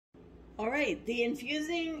All right, the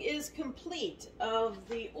infusing is complete of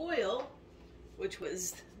the oil, which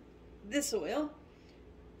was this oil,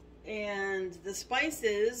 and the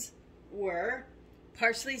spices were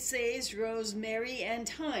parsley, sage, rosemary, and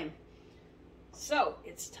thyme. So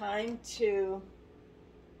it's time to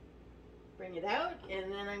bring it out,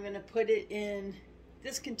 and then I'm going to put it in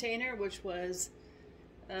this container, which was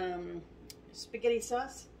spaghetti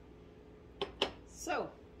sauce. So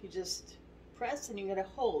you just press and you're going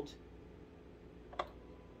to hold.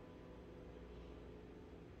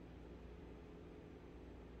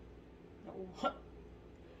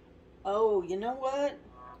 Oh, you know what?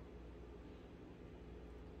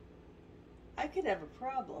 I could have a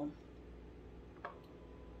problem.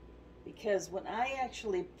 Because when I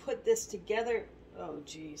actually put this together, oh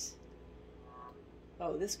geez.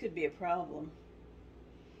 Oh, this could be a problem.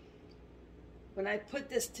 When I put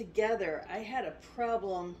this together, I had a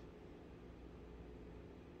problem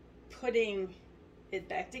putting it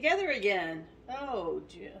back together again. Oh,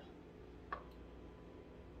 gee.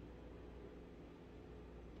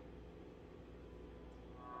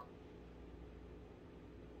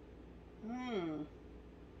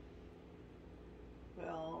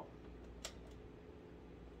 Well,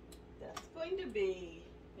 that's going to be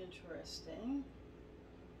interesting.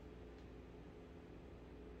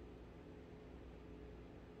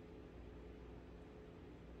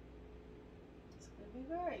 It's going to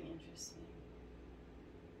be very interesting.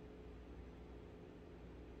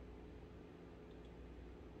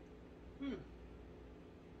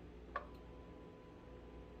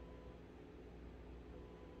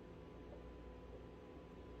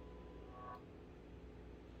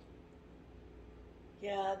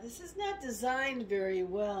 Yeah, this is not designed very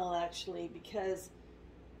well, actually, because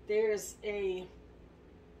there's a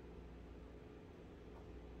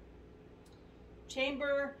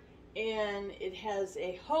chamber and it has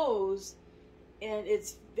a hose, and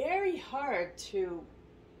it's very hard to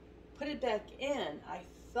put it back in. I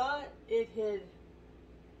thought it had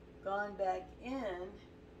gone back in,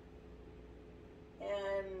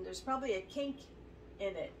 and there's probably a kink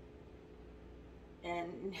in it.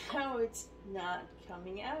 And now it's not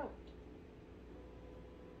coming out.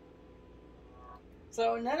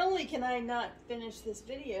 So not only can I not finish this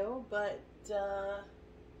video, but not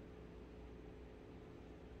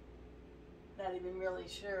even really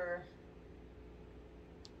sure.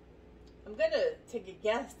 I'm gonna take a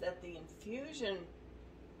guess that the infusion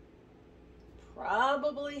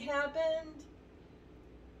probably happened,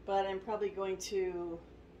 but I'm probably going to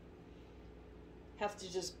have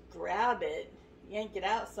to just grab it, yank it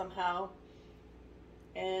out somehow,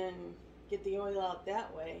 and get the oil out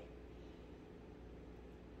that way.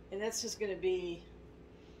 And that's just going to be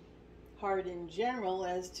hard in general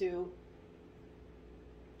as to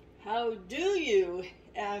how do you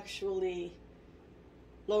actually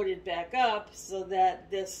load it back up so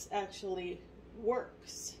that this actually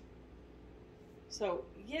works. So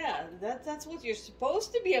yeah, that's what you're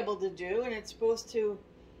supposed to be able to do, and it's supposed to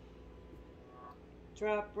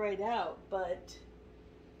drop right out. But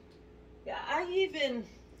yeah, I even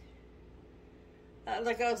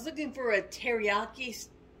like I was looking for a teriyaki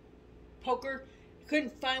poker. I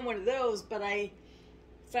couldn't find one of those, but I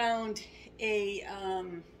found a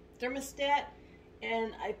thermostat,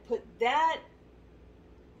 and I put that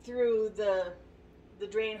through the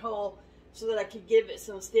drain hole so that I could give it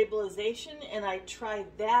some stabilization. And I tried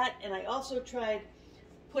that, and I also tried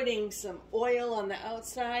putting some oil on the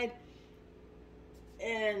outside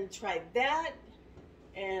and tried that,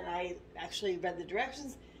 and I actually read the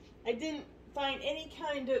directions. I didn't find any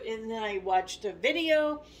kind of, and then I watched a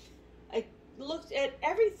video. I looked at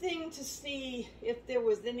everything to see if there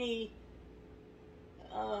was any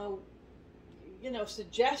you know,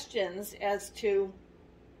 suggestions as to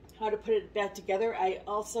how to put it back together. I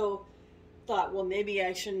also thought, well, maybe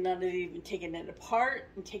I should not have even taken it apart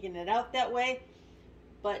and taken it out that way.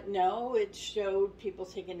 But no, it showed people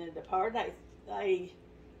taking it apart. I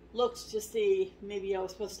looked to see maybe I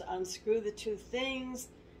was supposed to unscrew the two things,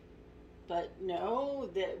 but no,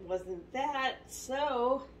 that wasn't that.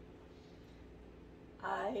 So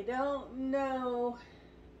I don't know.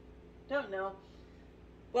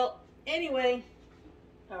 Well, anyway,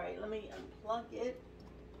 all right, let me unplug it,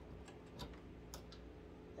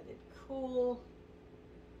 let it cool,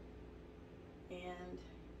 and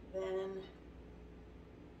then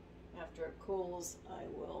after it cools, I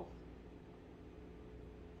will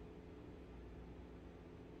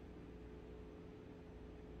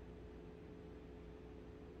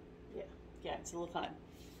yeah, it's a little hot.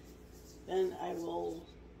 Then I will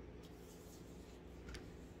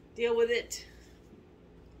deal with it.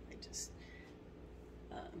 I just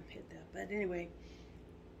hit that. But anyway,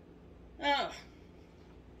 oh,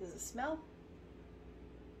 does it smell?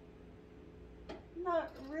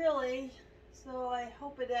 Not really. So I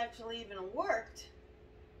hope it actually even worked.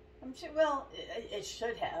 I'm sure. Well, it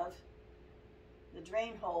should have. The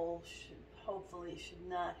drain hole should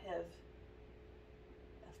not have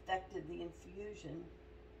affected the infusion.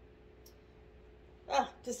 Ah,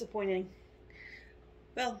 disappointing.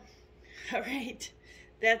 Well, all right.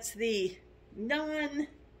 That's the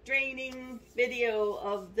non-draining video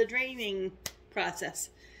of the draining process.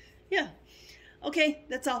 Yeah. Okay,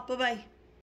 that's all. Bye-bye.